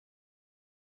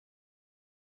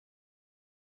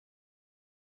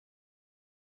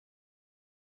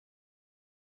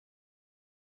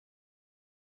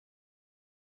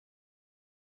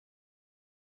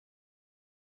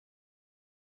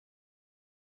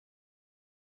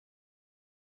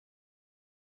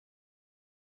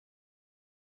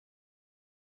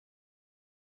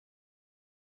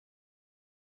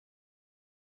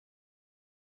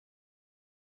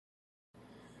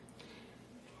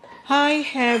Hi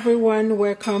everyone,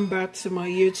 welcome back to my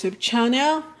YouTube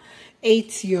channel.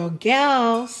 It's your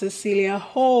gal Cecelia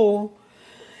Ho,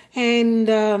 and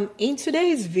in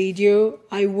today's video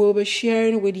I will be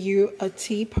sharing with you a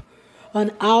tip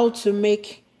on how to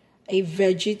make a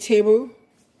vegetable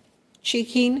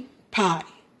chicken pie.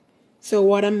 So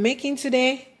what I'm making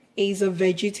today is a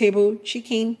vegetable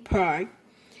chicken pie,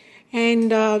 and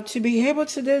to be able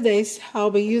to do this I'll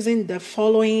be using the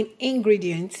following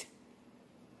ingredients.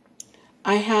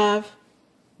 I have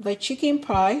the chicken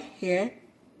pie here.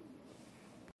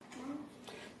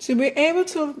 To be able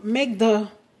to make the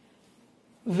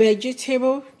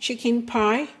vegetable chicken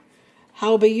pie,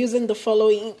 I'll be using the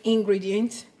following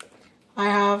ingredients. I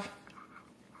have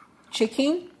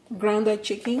chicken, grounded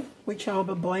chicken, which I'll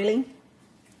be boiling.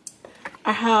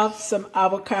 I have some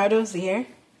avocados here.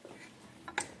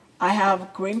 I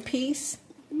have green peas.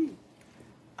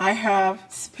 I have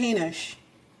spinach.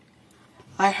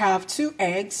 I have 2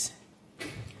 eggs,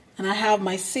 and I have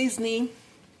my seasoning: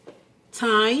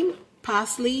 thyme,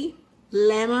 parsley,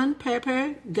 lemon,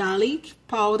 pepper, garlic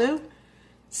powder,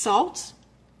 salt,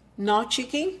 nut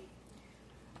chicken.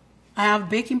 I have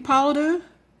baking powder,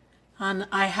 and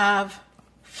I have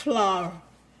flour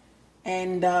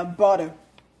and butter.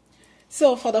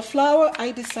 So for the flour,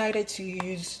 I decided to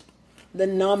use the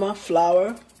normal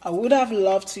flour. I would have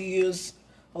loved to use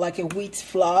like a wheat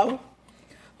flour,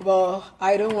 but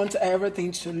I don't want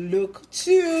everything to look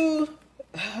too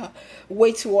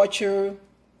Weight Watcher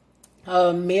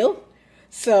meal.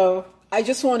 So I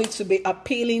just want it to be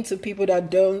appealing to people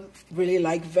that don't really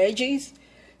like veggies.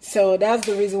 So that's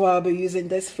the reason why I'll be using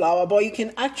this flour. But you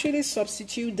can actually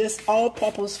substitute this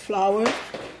all-purpose flour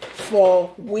for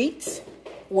wheat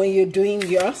when you're doing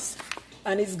yours,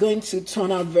 and it's going to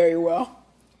turn out very well.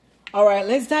 All right,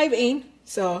 let's dive in.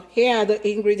 So here are the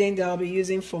ingredients that I'll be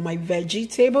using for my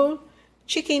vegetable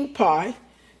chicken pie.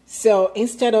 So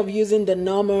instead of using the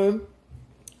normal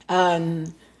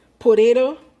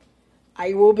potato,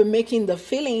 I will be making the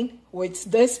filling with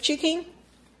this chicken,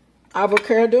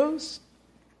 avocados,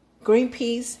 green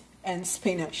peas, and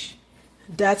spinach.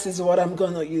 That is what I'm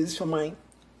going to use for my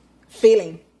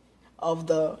filling of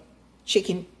the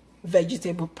chicken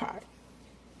vegetable pie.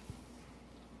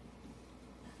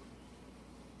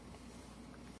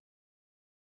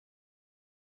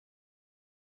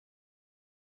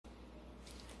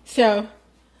 So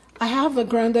I have the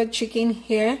grounded chicken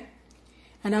here,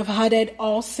 and I've added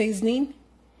all seasoning: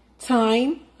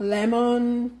 thyme,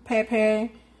 lemon, pepper,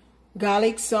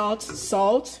 garlic,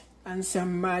 salt, and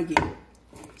some Maggi.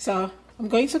 So I'm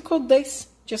going to cook this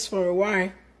just for a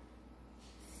while.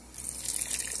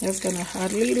 Just gonna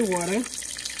add a little water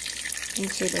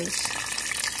into this.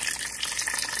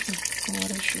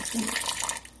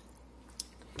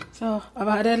 So I've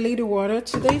added a little water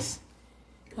to this,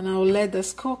 and I'll let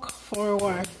this cook for a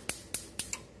while.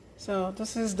 So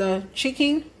this is the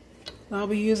chicken I'll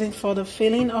be using for the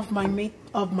filling of my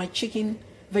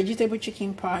vegetable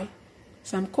chicken pie.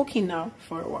 So I'm cooking now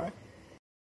for a while.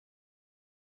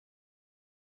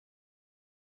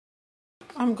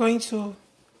 I'm going to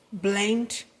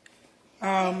blend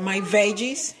my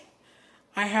veggies.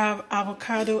 I have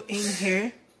avocado in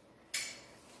here.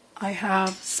 I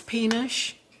have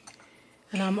spinach.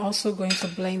 And I'm also going to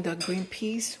blend the green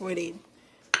peas with it.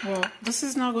 Well, this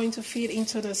is not going to fit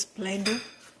into this blender,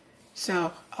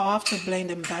 so I'll have to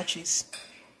blend in batches.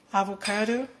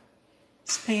 Avocado,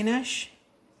 spinach,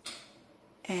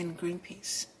 and green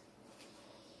peas.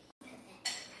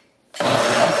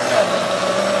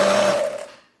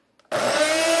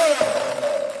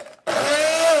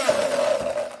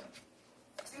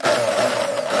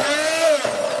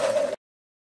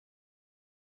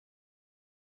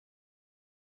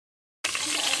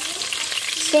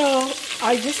 So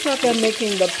I just started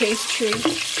making the pastry,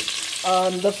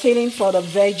 the filling for the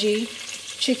veggie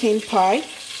chicken pie.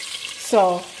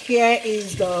 So here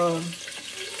is the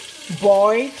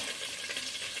boiled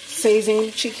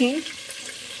seasoned chicken,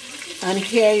 and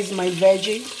here is my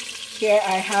veggie. Here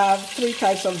I have 3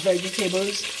 types of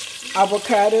vegetables: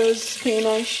 avocados,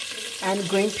 spinach, and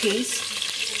green peas.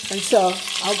 And so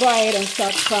I'll go ahead and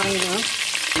start frying now,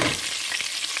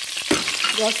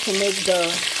 just to make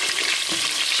the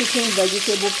chicken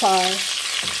vegetable pie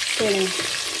filling.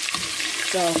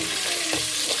 So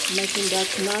making that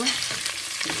now.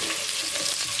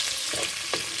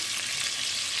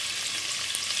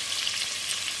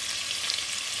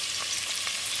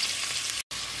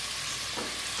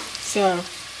 So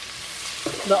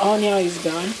the onion is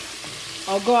done.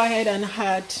 I'll go ahead and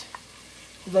add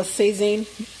the seasoned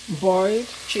boiled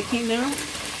chicken now.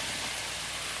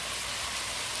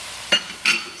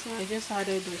 So I just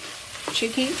added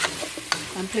chicken.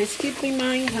 And please keep in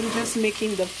mind, I'm just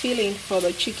making the filling for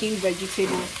the chicken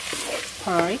vegetable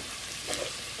pie.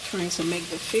 Trying to make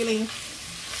the filling.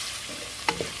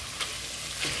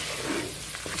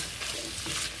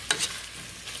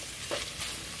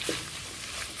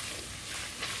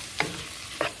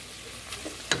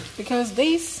 Because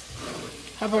these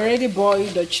have already boiled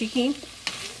the chicken,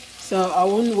 so I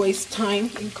won't waste time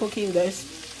in cooking this.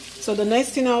 So the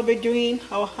next thing I'll be doing,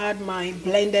 I'll add my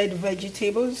blended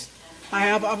vegetables. I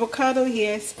have avocado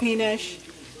here, spinach,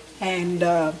 and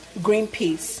green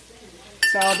peas.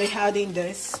 So I'll be adding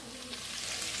this.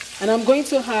 And I'm going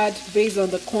to add based on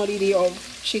the quantity of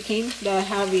chicken that I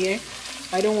have here.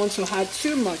 I don't want to add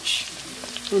too much.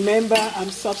 Remember, I'm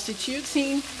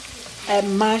substituting a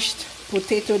mashed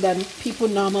potato that people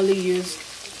normally use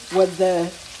with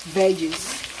the veggies.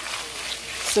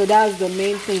 So that's the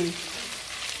main thing.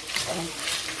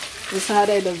 Just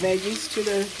added the veggies to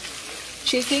the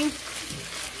chicken.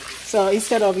 So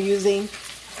instead of using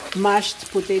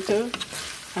mashed potato,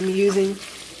 I'm using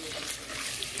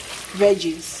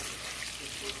veggies.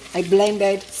 I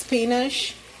blended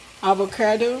spinach,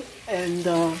 avocado, and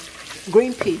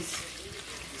green peas.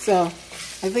 So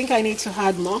I think I need to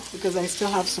add more because I still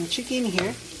have some chicken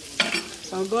here.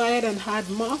 So I'll go ahead and add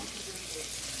more.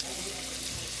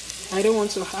 I don't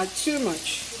want to add too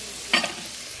much.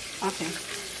 Okay,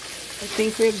 I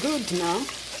think we're good now.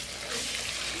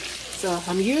 So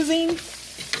I'm using,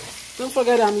 don't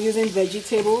forget I'm using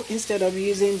vegetable instead of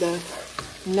using the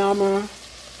normal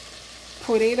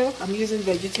potato. I'm using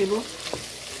vegetable,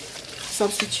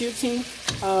 substituting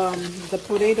the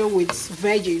potato with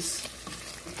veggies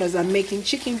because I'm making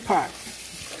chicken pie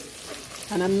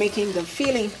and I'm making the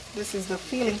filling. This is the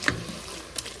filling.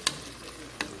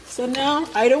 So now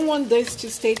I don't want this to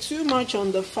stay too much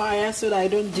on the fire so that I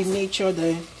don't denature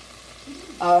the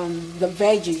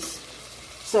veggies.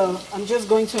 So I'm just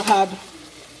going to add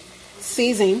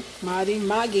seasoning,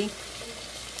 Maggi,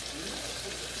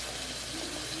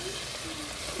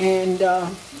 and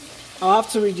I'll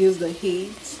have to reduce the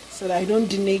heat so that I don't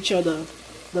denature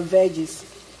the veggies.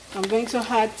 I'm going to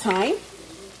add thyme.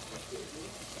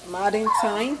 I'm adding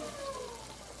thyme.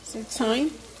 See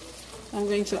thyme? I'm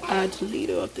going to add a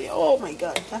little of the, oh my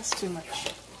god, that's too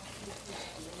much.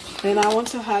 Then I want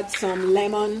to add some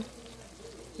lemon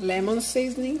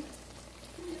seasoning.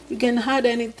 You can add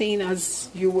anything as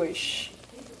you wish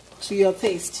to your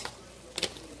taste.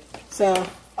 So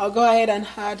I'll go ahead and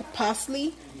add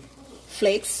parsley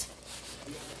flakes.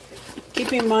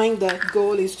 Keep in mind the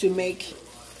goal is to make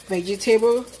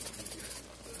vegetable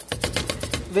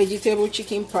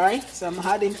chicken pie. So I'm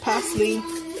adding parsley.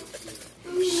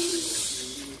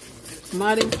 I'm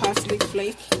adding parsley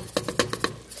flake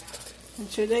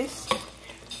into this.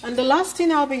 And the last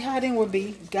thing I'll be adding will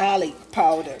be garlic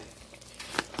powder.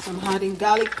 So I'm adding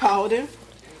garlic powder,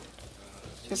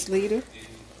 just a little.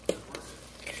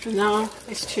 And now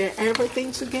let's stir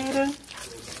everything together.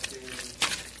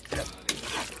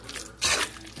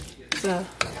 So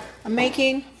I'm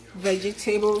making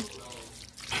vegetable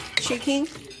chicken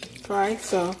pie.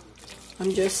 So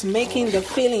I'm just making the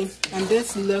filling, and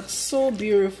this looks so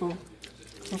beautiful.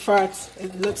 In fact,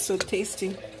 it looks so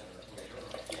tasty.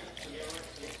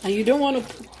 And you don't want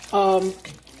to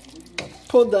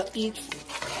put the heat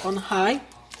on high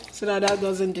so that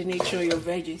doesn't denature your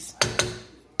veggies.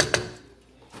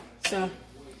 So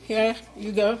here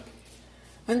you go.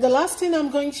 And the last thing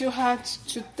I'm going to add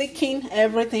to thicken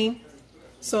everything.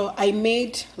 So I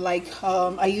made like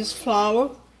I use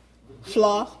flour.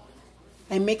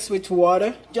 I mix with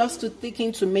water just to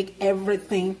thicken, to make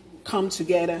everything come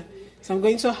together. So I'm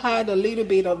going to add a little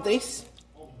bit of this.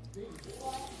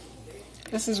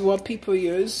 This is what people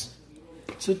use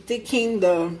to thicken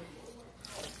the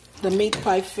meat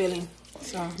pie filling.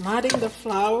 So I'm adding the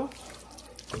flour.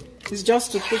 It's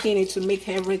just to thicken it, to make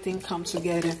everything come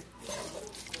together.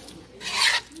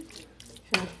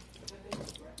 Okay. I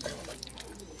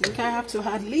think I have to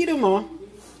add a little more.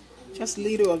 Just a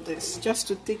little of this, just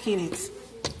to thicken it.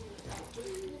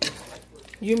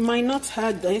 You might not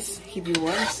add this if you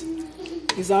want.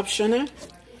 It's optional.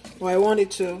 But I want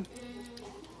it to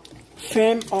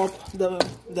firm up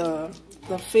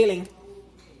the filling.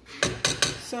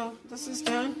 So this is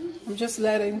done. I'm just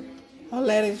I'll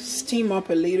let it steam up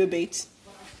a little bit.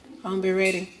 I'll be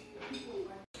ready.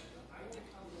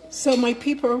 So my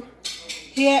people,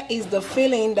 here is the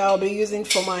filling that I'll be using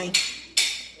for my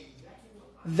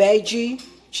veggie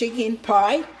chicken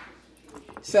pie.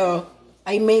 So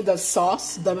I made the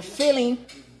sauce, the filling,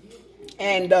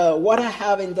 and what I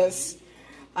have in this,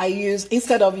 I use,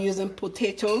 instead of using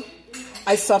potato,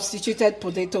 I substituted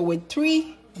potato with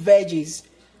 3 veggies.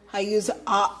 I use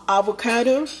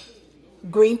avocado,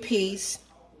 green peas,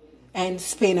 and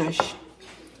spinach.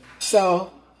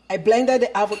 So I blended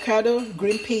the avocado,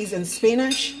 green peas, and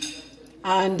spinach,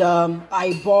 and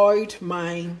I boiled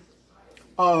my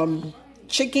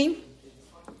chicken.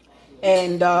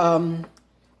 And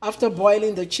after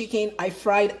boiling the chicken, I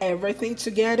fried everything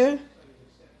together,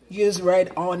 used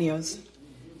red onions,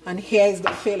 and here's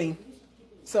the filling.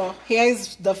 So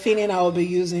here's the filling I will be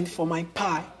using for my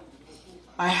pie.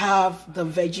 I have the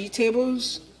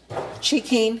vegetables,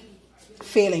 chicken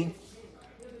filling.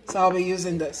 So I'll be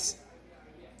using this.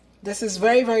 This is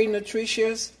very, very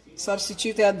nutritious.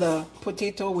 Substituted the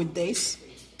potato with this.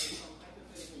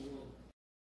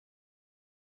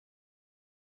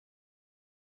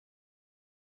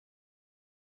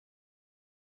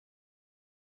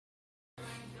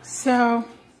 So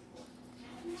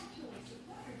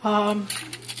I'm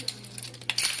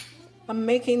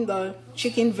making the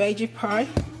chicken veggie pie,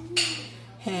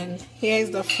 and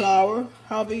here's the flour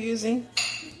I'll be using.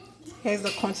 Here's the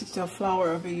quantity of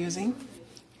flour I'll be using.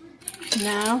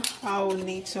 Now I will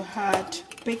need to add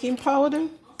baking powder.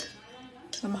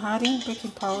 So I'm adding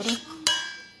baking powder.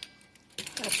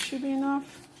 That should be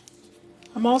enough.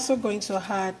 I'm also going to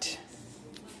add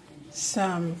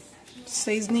some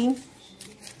seasoning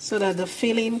so that the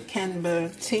filling can be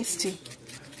tasty.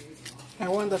 I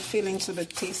want the filling to be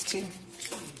tasty.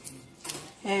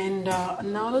 And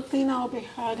another thing I'll be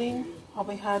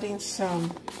adding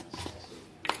some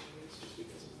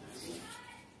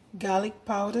garlic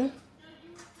powder.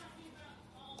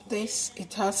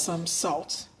 It has some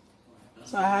salt.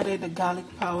 So I added the garlic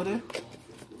powder.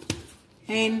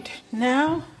 And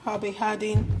now I'll be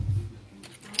adding,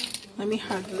 let me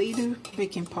add a little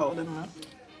baking powder now.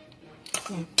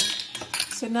 Yeah.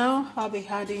 So now I'll be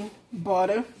adding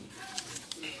butter.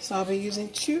 So I'll be using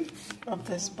 2 of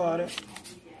this butter.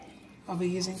 I'll be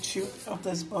using 2 of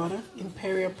this butter,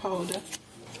 imperial powder.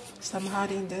 So I'm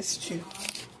adding this too.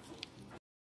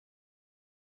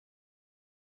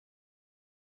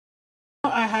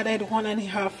 I added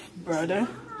 1.5 butter.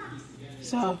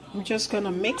 So I'm just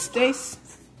gonna mix this.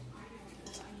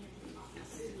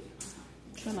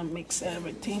 Gonna mix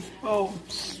everything. Oh.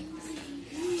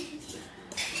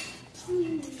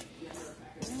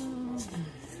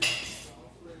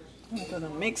 I'm gonna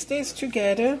mix this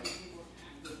together.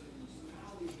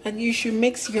 And you should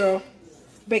mix your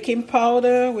baking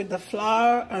powder with the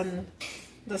flour and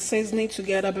the seasoning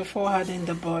together before adding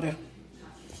the butter.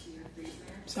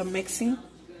 So I'm mixing.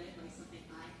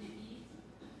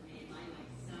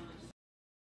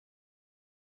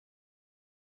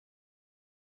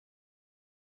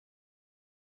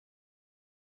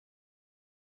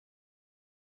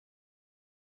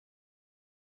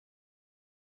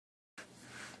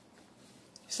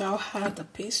 So I'll add the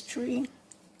pastry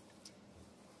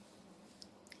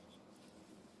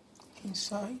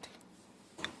inside.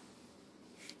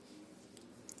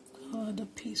 Add the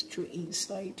pastry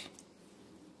inside.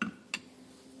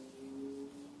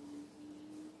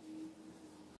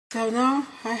 So now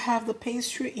I have the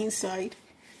pastry inside.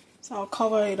 So I'll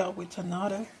cover it up with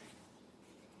another.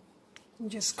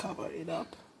 Just cover it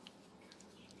up.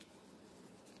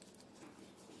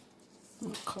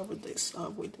 I'll cover this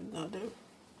up with another.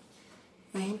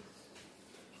 And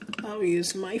I'll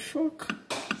use my fork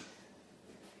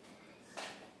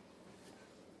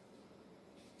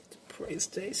to press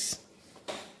this.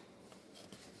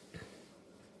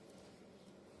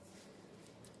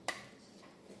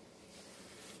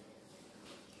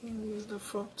 I'll use the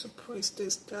fork to press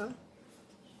this down.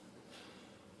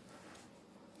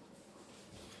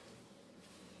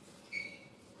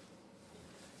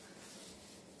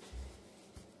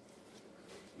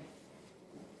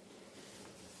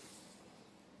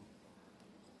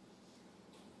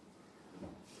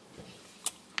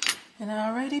 And I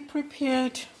already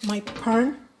prepared my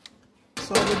pan,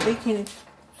 so I'll be baking it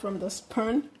from this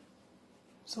pan.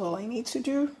 So all I need to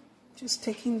do, just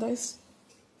taking this,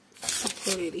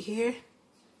 put it here.